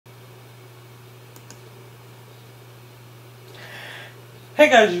Hey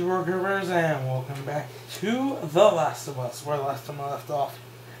guys, you Workers, and welcome back to The Last of Us. Where last time I left off,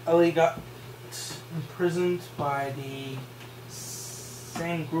 Ellie got imprisoned by the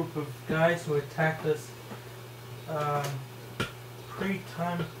same group of guys who attacked us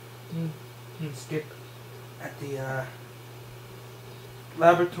pre-time skip at the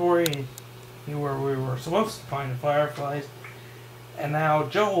laboratory where we were supposed to find the fireflies. And now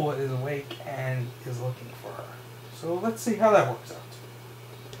Joel is awake and is looking for her. So let's see how that works out.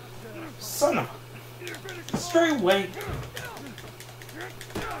 Son of a... Straight away.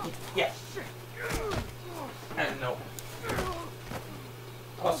 Yes. And no.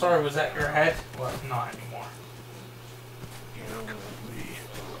 Oh, sorry, was that your head? Well, not anymore.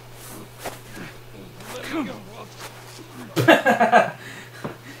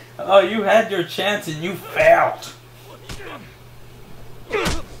 Oh, you had your chance and you failed.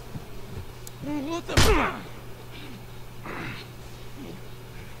 What the?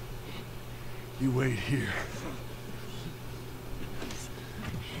 You wait here.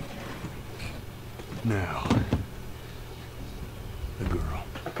 Now, the girl.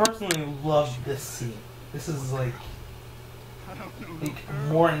 I personally love this scene. This is like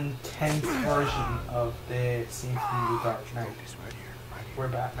more intense version of the scene from The Dark Knight, where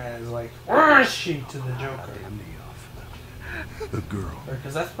Batman is like, "Where is she?" to the Joker. The girl.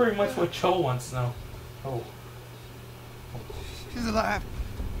 Because that's pretty much what Joel wants to know. Oh. She's alive.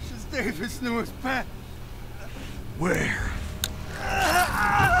 She's David's newest pet. Where?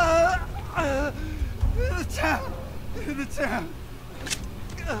 In the town. In the town.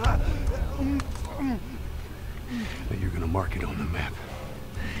 Now you're gonna mark it on the map.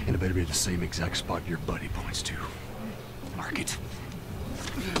 And it better be the same exact spot your buddy points to. Mark it.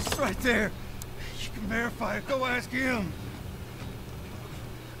 It's right there. You can verify it. Go ask him.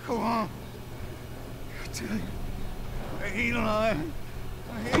 Go on. I tell you, I ain't lying.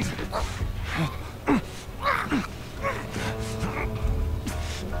 I ain't.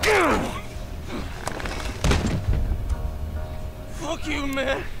 Fuck you,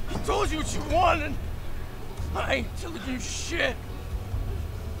 man. He told you what you wanted. I ain't telling you shit.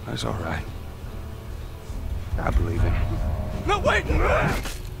 That's all right. I believe it. No, wait!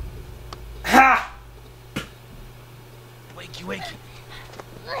 Ha! Wakey, wakey.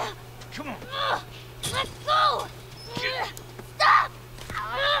 Come on. Let's go! Stop!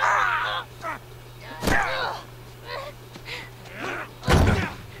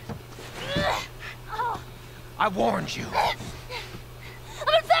 I warned you. I'm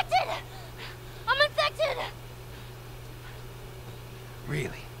infected! I'm infected!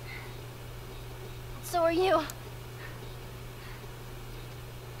 Really? So are you.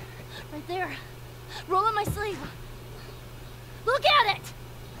 Right there. Roll up my sleeve. Look at it!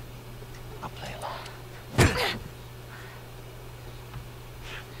 I'll play along.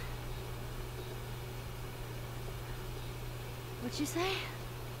 What'd you say?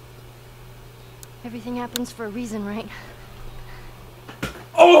 Everything happens for a reason, right?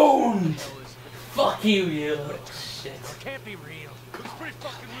 Owned! Fuck you, you little shit. Can't be real. It's pretty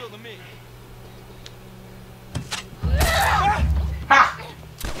fucking real to me. Ha!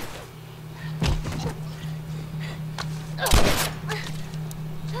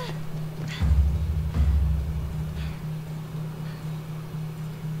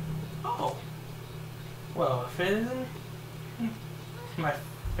 Oh. Well, if it isn't my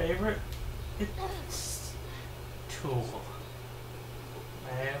favorite, it's Tool.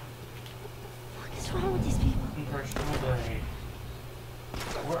 Man, What is wrong with these people? personal blade.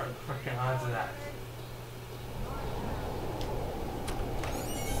 What are the freaking odds of that?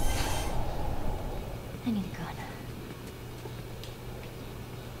 I need a gun.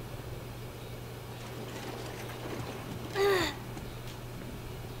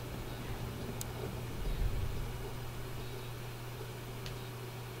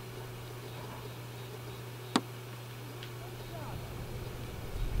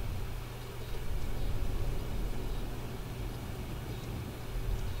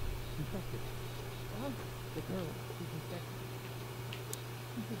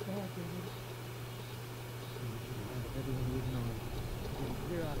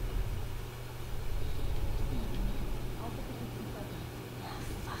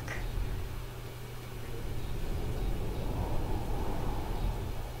 Fuck.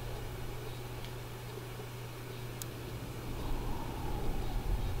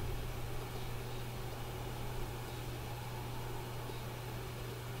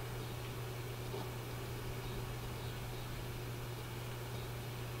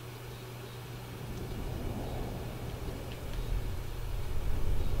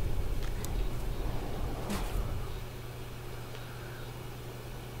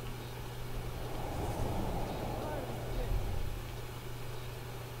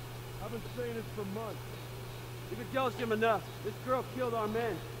 us for months. You could tell Jim enough. This girl killed our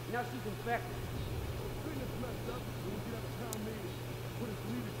men. Now she's infected. Treating us messed up when we get up a town meeting. Put his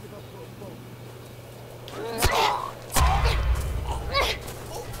leadership up for a vote.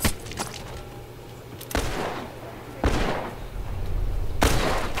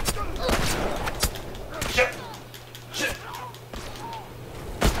 Shit! Shit!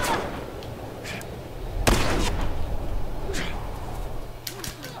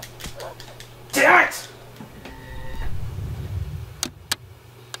 Damn it!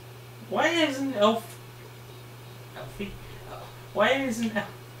 Why isn't Elfie? Why isn't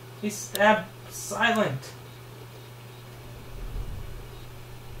he stabbed silent?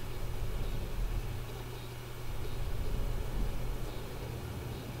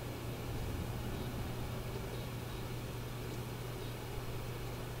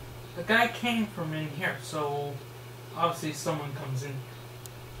 The guy came from in here, so obviously someone comes in.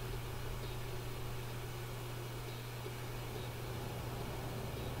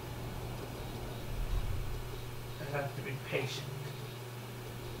 I have to be patient.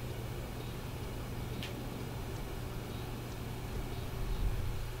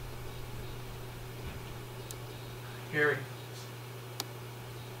 Here he goes.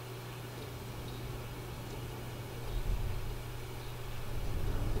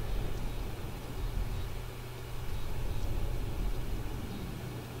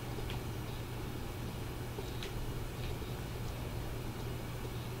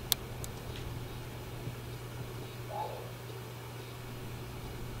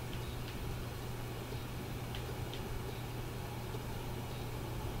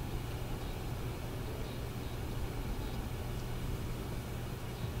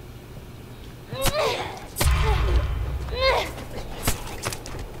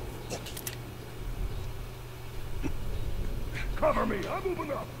 Cover me! I'm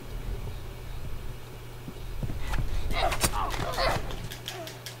moving up!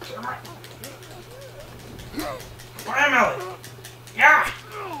 Where am I? Yeah!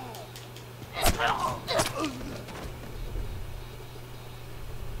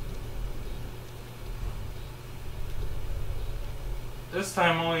 This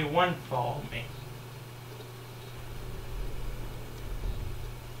time only one followed me.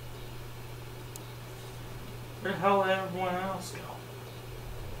 Where the hell did everyone else go?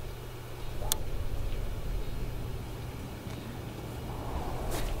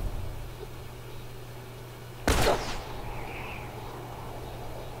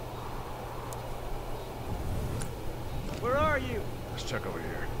 Where are you? Let's check over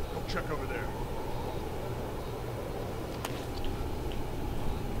here. Go check over there.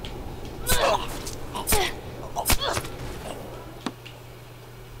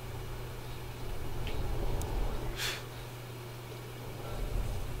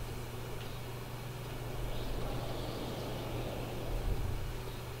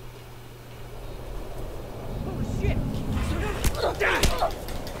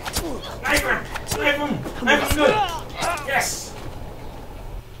 Knife him! Knife him! Knife him good! Yes!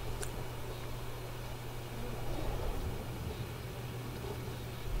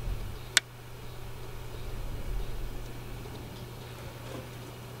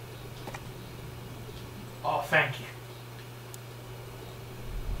 Oh, thank you.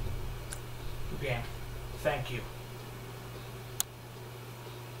 Again, thank you.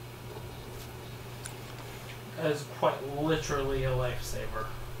 That is quite literally a lifesaver.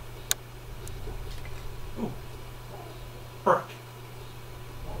 Ooh. Perk.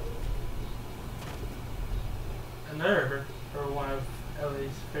 Another for one of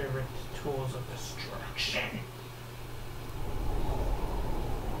Ellie's favorite tools of destruction.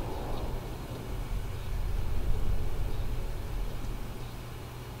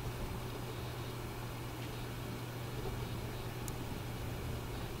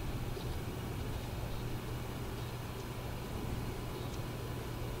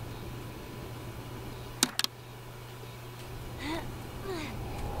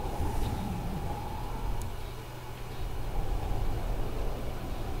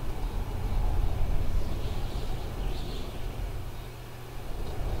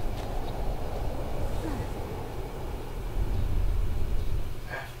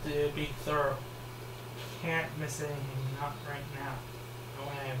 To be thorough. Can't miss anything, not right now.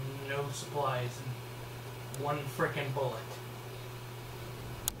 I have no supplies and one frickin' bullet.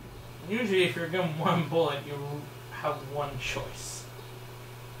 Usually if you're given one bullet, you have one choice.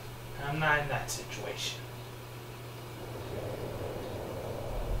 I'm not in that situation.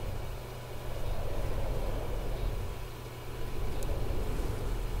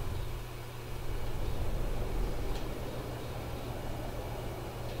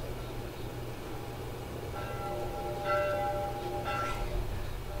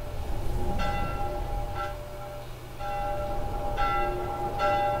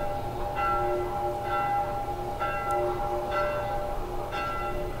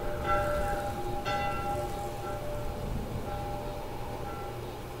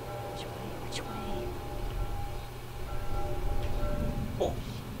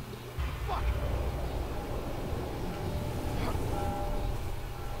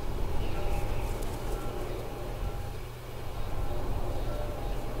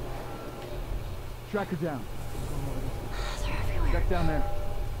 Track her down. They're everywhere. Check down there.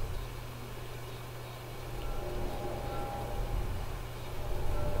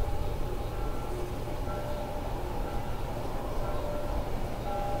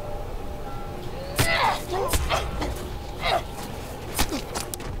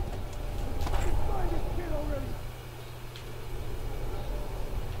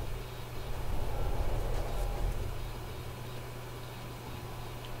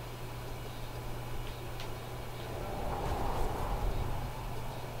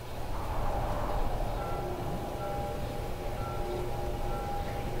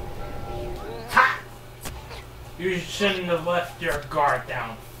 You shouldn't have left your guard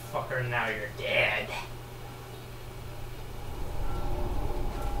down, fucker. Now you're dead.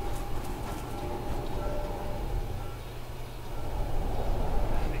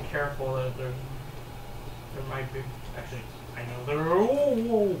 Be careful that there might be. Actually, I know there.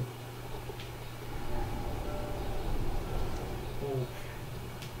 Oh,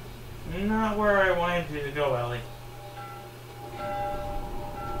 okay. Not where I wanted you to go, Ellie.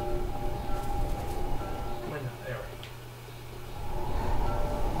 There we go.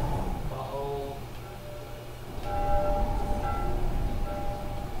 Uh-oh.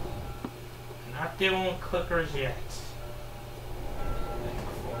 Not dealing with clickers yet.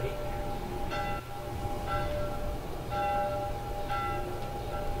 Thankfully.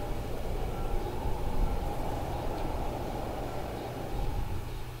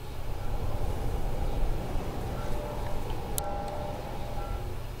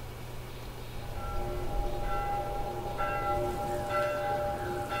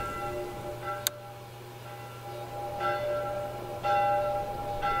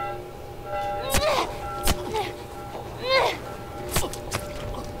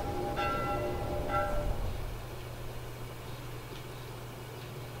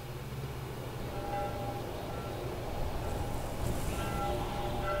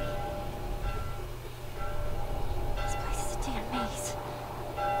 This place is a damn maze.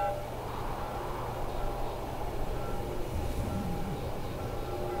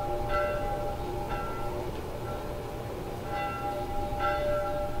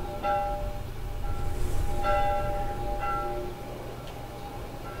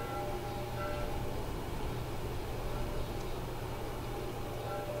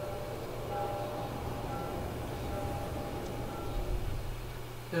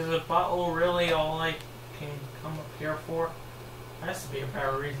 Is the bottle really all I can come up here for? There has to be a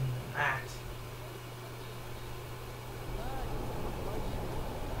better reason than that.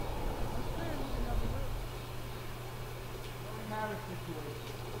 Doesn't matter situation.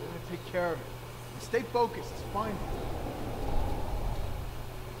 We're gonna take care of it. Stay focused. It's fine.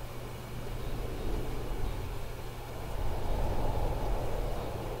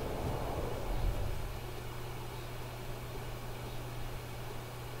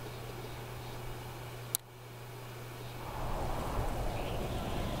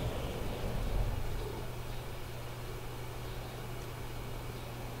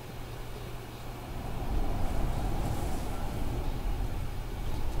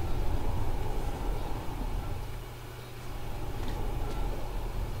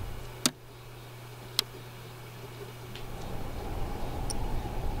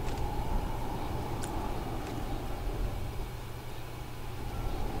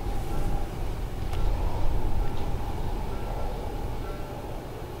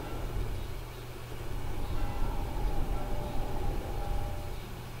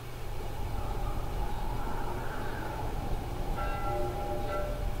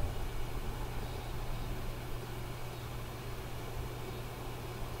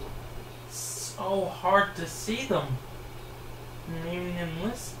 So hard to see them. And even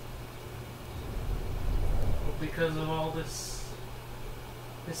enlist. Because of all this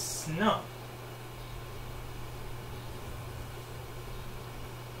snow.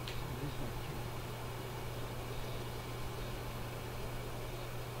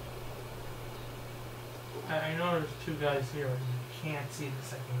 I know there's two guys here and you can't see the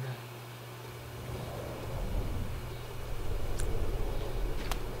second guy.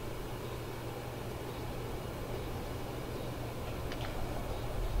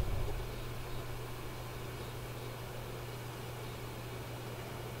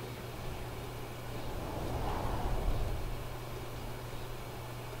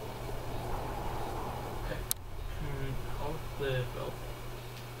 The belt.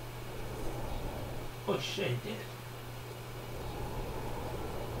 Oh shit, it did.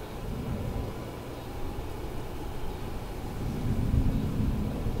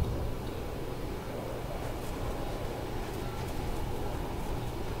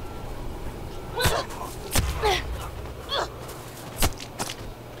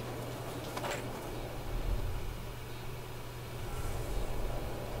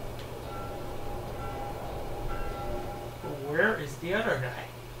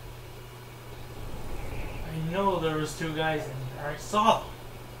 I know there was two guys in there. I saw them.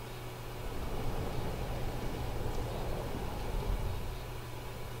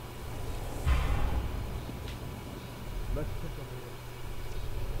 Let's pick over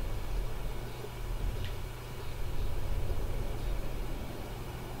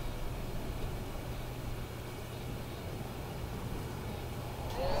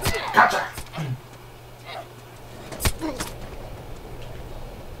here. Gotcha!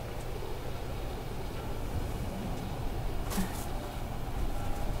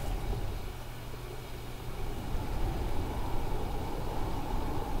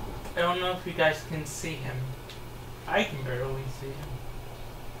 I don't know if you guys can see him. I can barely see him.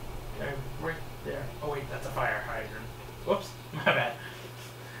 They're right there. Oh wait, that's a fire hydrant. Whoops, my bad.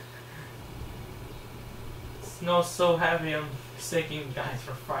 Snow's so heavy I'm mistaking guys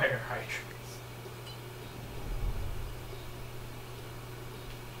for fire hydrants.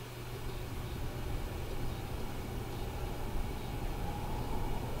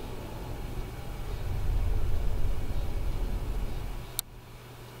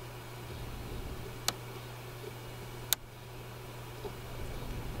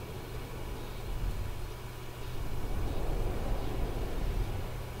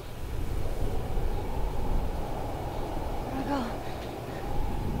 Virgo.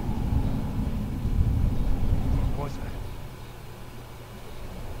 What was that?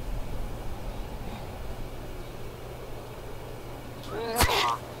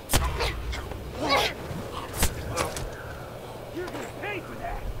 You're gonna pay for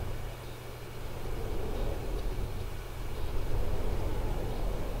that!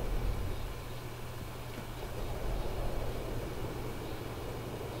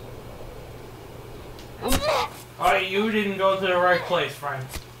 Alright, you didn't go to the right place, friend.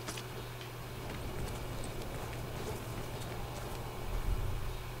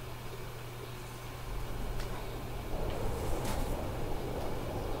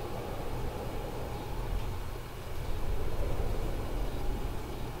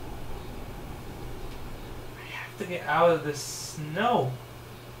 I have to get out of this snow.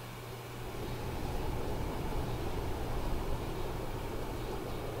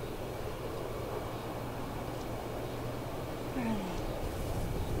 Where are they?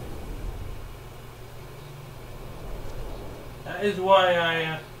 That is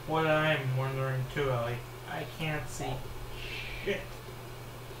why what I'm wondering too, Ellie. I can't see shit.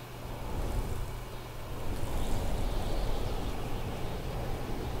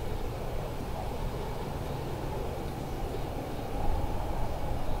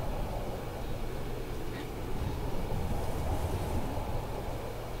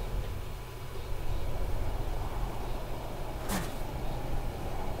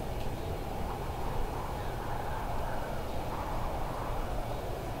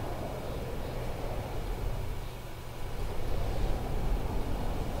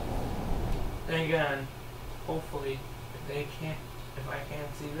 Then again, hopefully, if I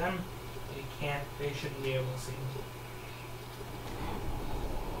can't see them, they shouldn't be able to see me.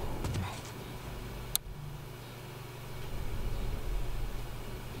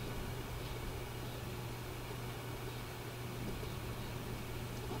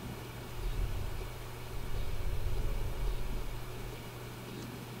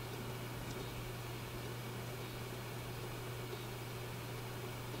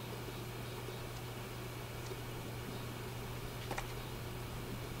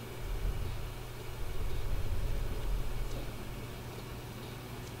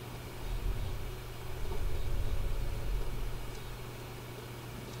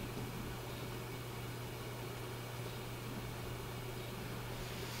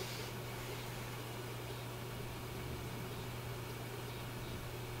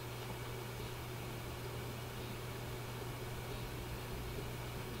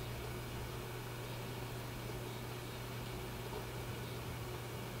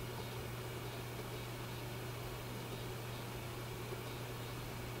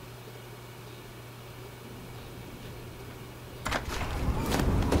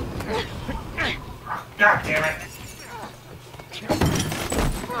 God damn it!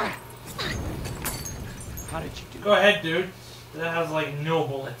 How did you do Go ahead, dude. That has like no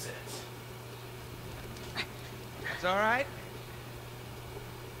bullets in it. It's all right.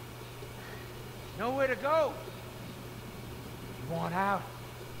 Nowhere to go. You want out?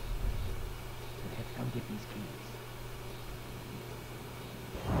 You have to come get these keys.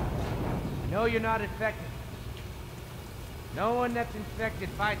 I know you're not infected. No one that's infected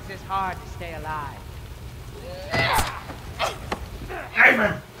fights this hard to stay alive.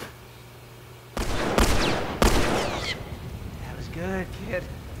 Ivan! That was good, kid.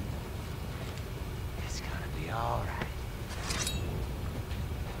 It's gonna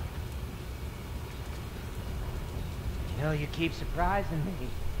You know, you keep surprising me.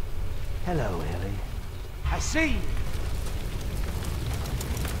 Hello, Ellie. I see you.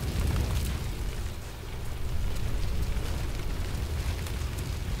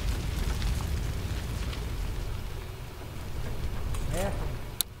 Yeah.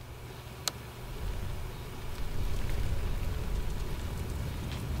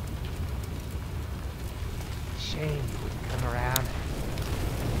 Shame you wouldn't come around.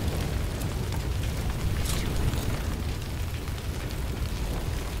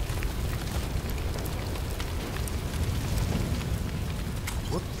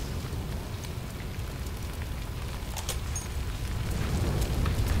 Whoops.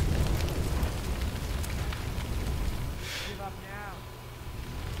 Give up now.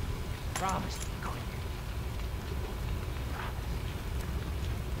 Promise to be quick.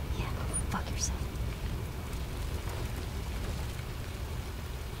 Yeah, fuck yourself.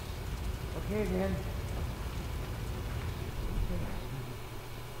 Okay then.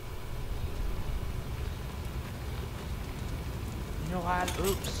 You know what?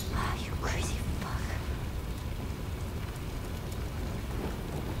 Oops. Ah, you crazy fuck.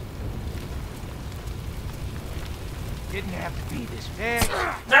 Didn't have to be this bad.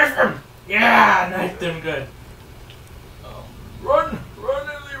 Knife him! Yeah, knifed him good. Oh. Run! Run,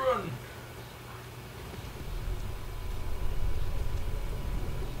 Ellie, run!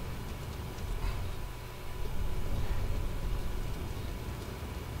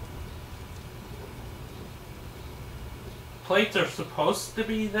 Plates are supposed to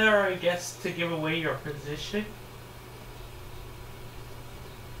be there, I guess, to give away your position.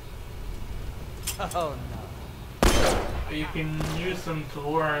 Oh no. But you can use them to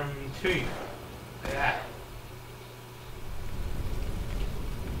lure him to you. Like that.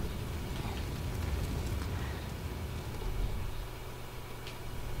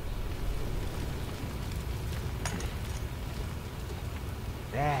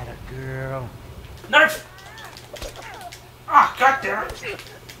 That a girl. Knife! Ah, goddammit!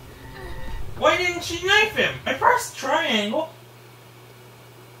 Why didn't she knife him? I pressed triangle.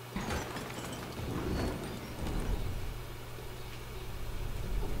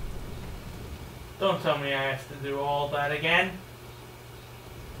 Don't tell me I have to do all that again.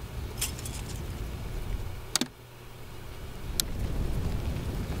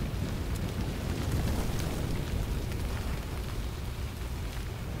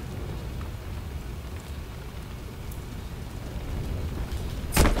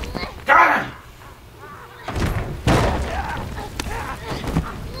 Got him!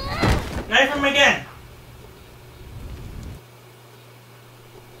 Knife him again!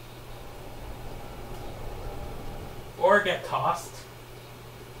 Or get tossed.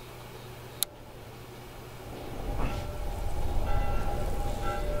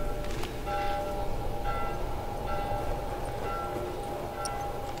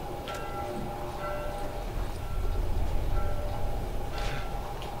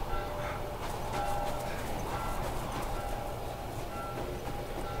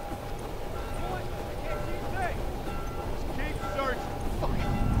 Keep searching.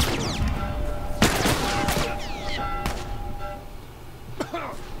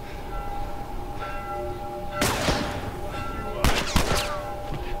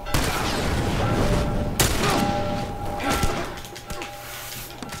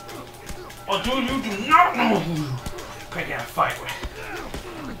 Oh, dude, you do not know who you picking a fight with.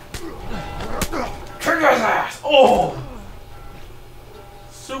 Trigger his ass! Oh!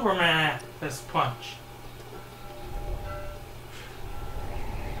 Superman at this punch.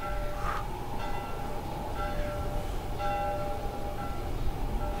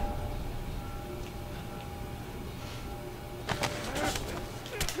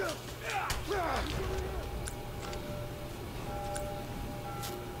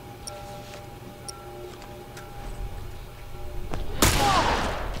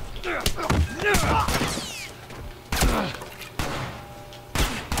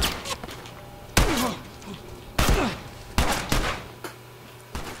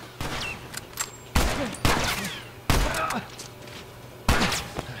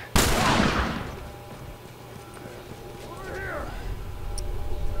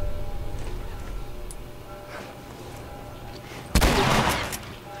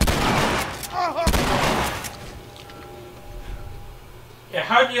 Yeah,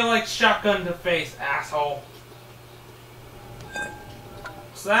 how do you like shotgun to face, asshole?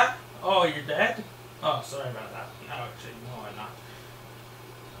 What's that? Oh, you're dead? Oh, sorry about that. No, actually, no, I'm not.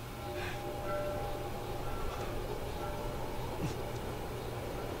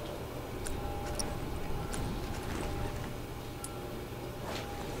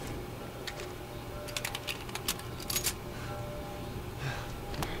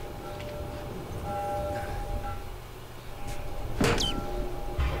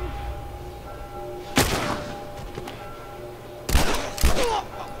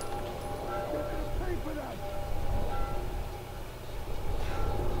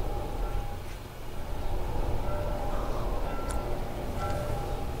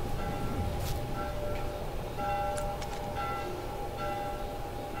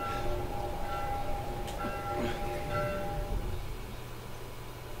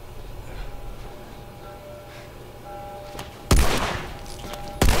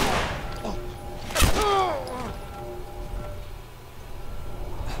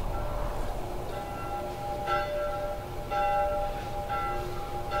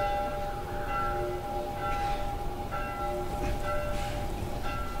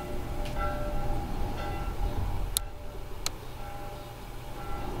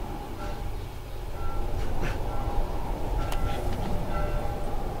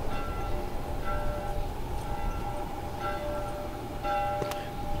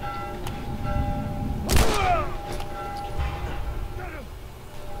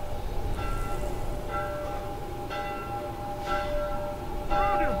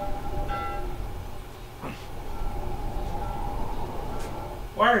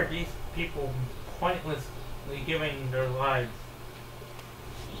 Why are these people pointlessly giving their lives?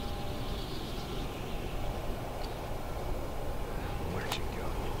 Where'd you go?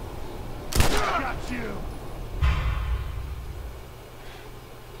 Got you!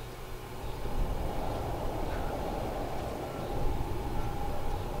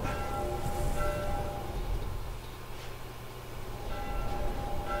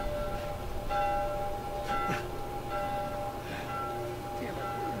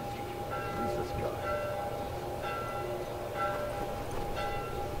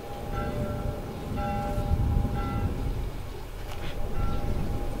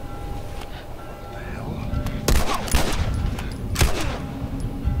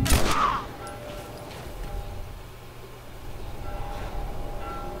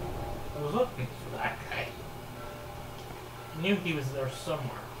 I was looking for that guy. I knew he was there somewhere.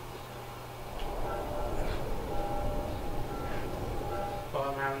 But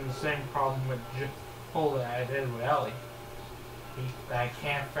I'm having the same problem with Joel that I did with Ellie. That I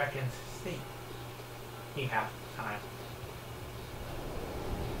can't frickin' see. He half the time.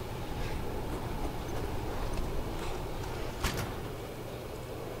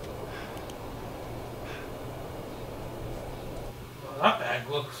 Well, that bag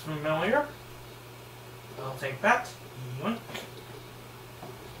looks familiar. I'll take that. Yoink.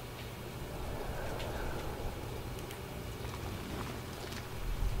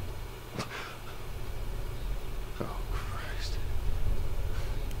 Oh, Christ.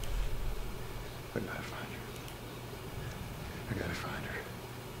 I gotta find her. I gotta find her.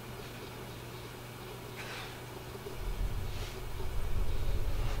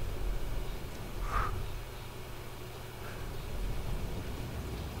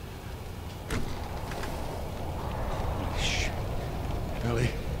 Holy shit. Ellie.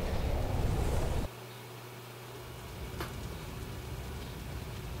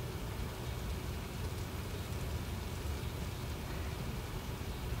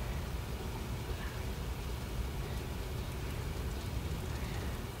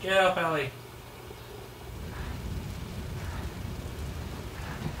 Get up, Ellie.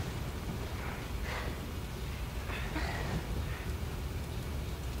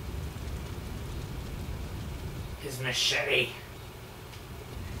 His machete.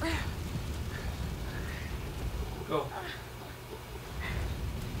 Go.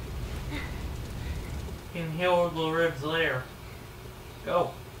 You can heal the ribs later.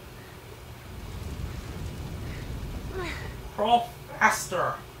 Go. Crawl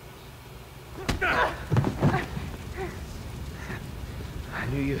faster. I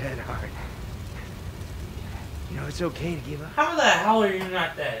knew you had heart. You know, it's okay to give up. How the hell are you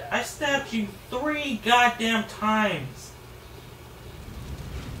not dead? I stabbed you 3 goddamn times.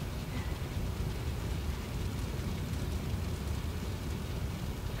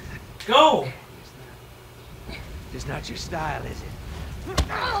 Go! It's not your style, is it?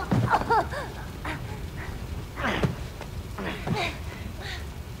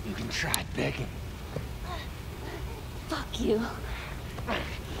 You can try begging. Fuck you.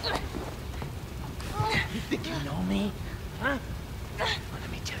 You think you know me? Huh? Well,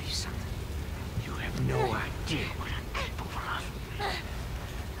 let me tell you something. You have no idea what I'm capable of.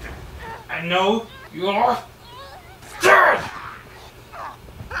 I know you're dead!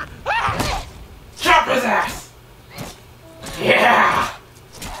 Chop his ass! Yeah!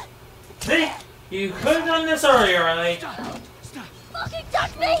 See? You could have done this earlier, Ellie. Fucking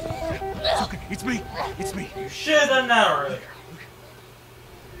touch me! Okay, it's me. It's me. You should have done that earlier.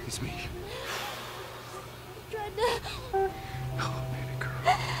 It's me. Tried to... Oh, baby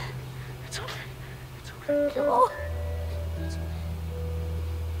girl. It's okay. It's okay. No.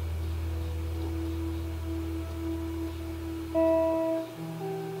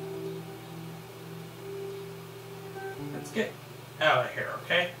 Let's get out of here,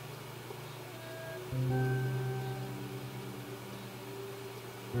 okay?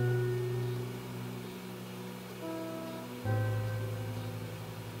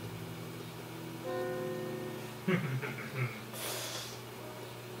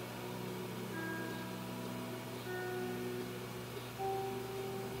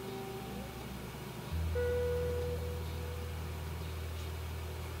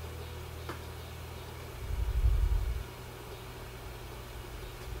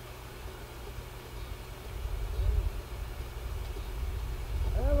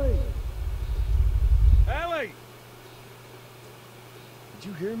 Ellie! Ellie! Did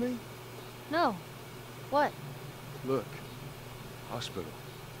you hear me? No. What? Look. Hospital.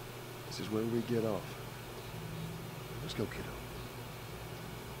 This is where we get off. Let's go, kiddo.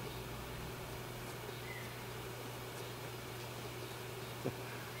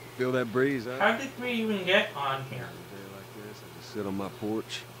 Feel that breeze, huh? How did we even get on here? On a day like this, I just sit on my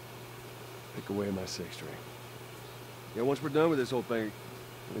porch, pick away at my six string. Yeah, once we're done with this whole thing,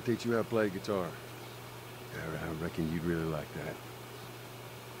 I'm gonna teach you how to play guitar. Yeah, I reckon you'd really like that.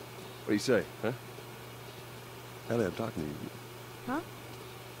 What do you say, huh? Ellie, I'm talking to you. Huh?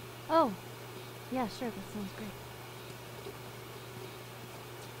 Oh. Yeah, sure, that sounds great.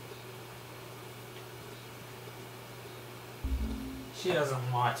 She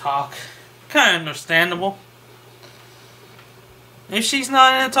doesn't want to talk. Kind of understandable. If she's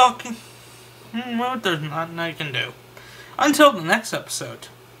not into talking, well, there's nothing I can do. Until the next episode.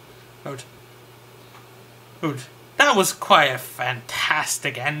 That was quite a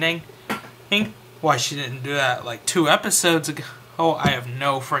fantastic ending. Why she didn't do that like 2 episodes ago, I have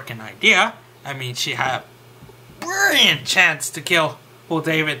no freaking idea. I mean, she had a brilliant chance to kill old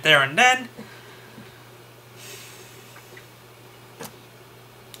David there and then.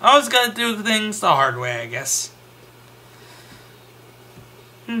 I was gonna do things the hard way, I guess.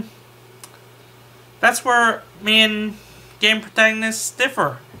 That's where me and game protagonists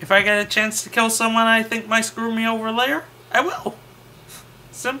differ. If I get a chance to kill someone I think might screw me over later, I will.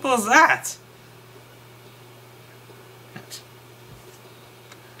 Simple as that.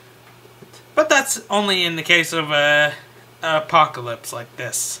 But that's only in the case of an apocalypse like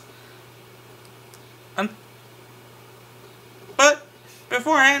this. But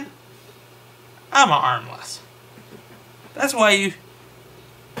beforehand, I'm harmless. That's why you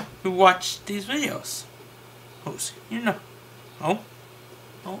watch these videos. You know.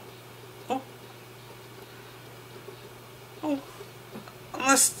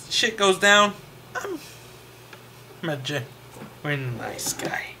 Unless shit goes down, I'm a genuine nice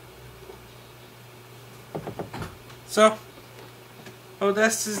guy. So,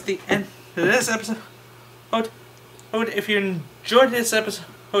 this is the end of this episode. If you enjoyed this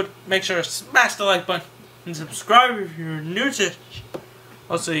episode, make sure to smash the like button and subscribe if you're new to it.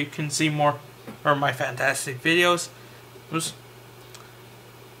 Also, you can see more of my fantastic videos.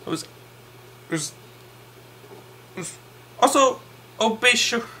 Also, be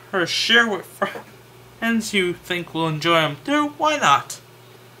sure to share with friends you think will enjoy them too. Why not?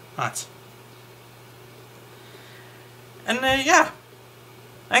 And yeah.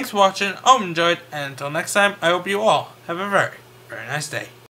 Thanks for watching. I hope you enjoyed. And until next time, I hope you all have a very, very nice day.